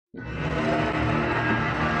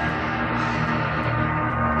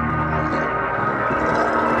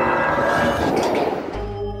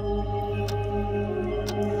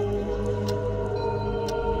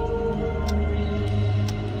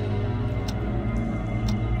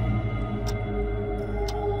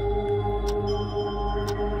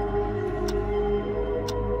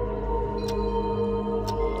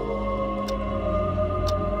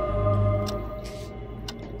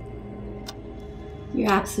You're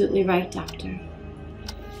absolutely right, Doctor.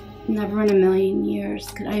 Never in a million years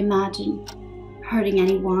could I imagine hurting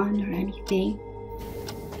anyone or anything.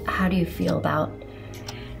 How do you feel about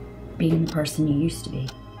being the person you used to be?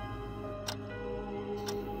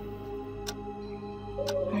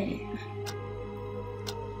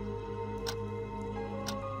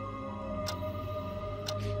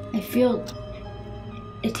 I feel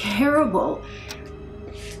terrible,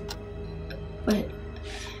 but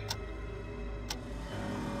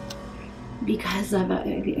because of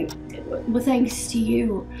well, thanks to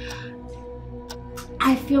you,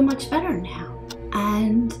 I feel much better now,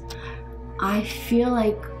 and I feel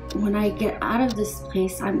like when I get out of this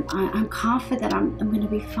place, I'm confident I'm going to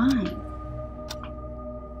be fine.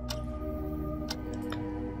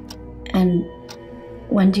 And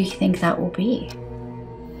when do you think that will be?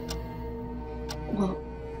 Well,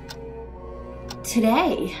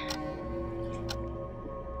 today.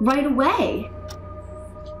 Right away.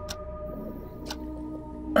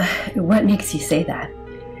 What makes you say that?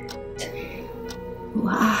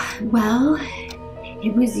 Well,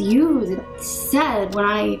 it was you that said when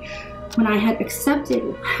I had accepted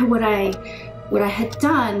what I had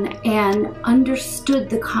done and understood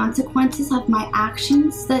the consequences of my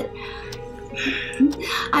actions that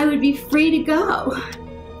I would be free to go.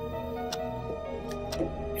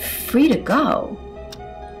 Free to go?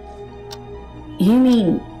 You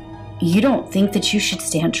mean you don't think that you should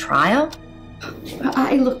stand trial?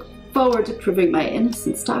 I look forward to proving my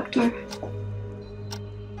innocence, Doctor.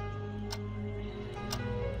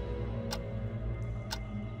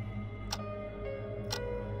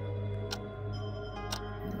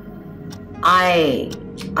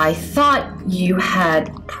 I thought you had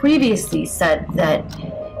previously said that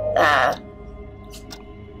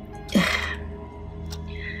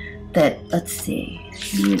let's see,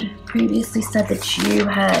 you'd previously said that you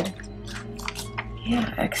had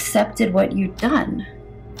accepted what you'd done.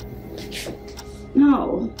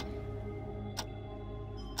 No.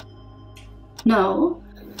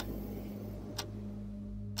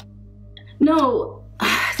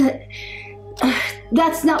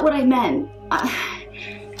 That's not what I meant.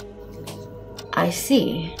 I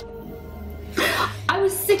see. I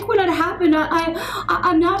was sick when it happened.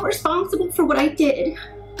 I'm not responsible for what I did.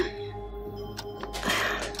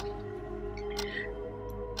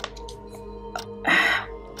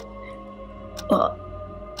 Well,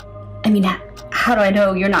 I mean, how do I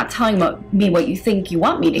know you're not telling me what you think you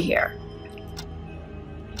want me to hear?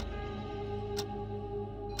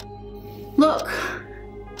 Look,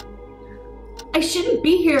 I shouldn't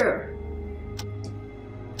be here.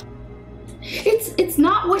 It's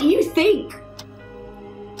not what you think.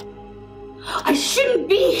 I shouldn't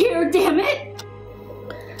be here, damn it.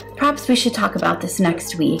 Perhaps we should talk about this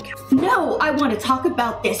next week. No, I want to talk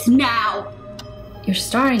about this now. You're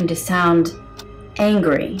starting to sound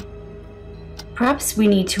angry. Perhaps we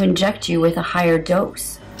need to inject you with a higher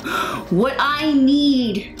dose. What I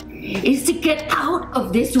need is to get out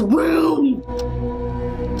of this room.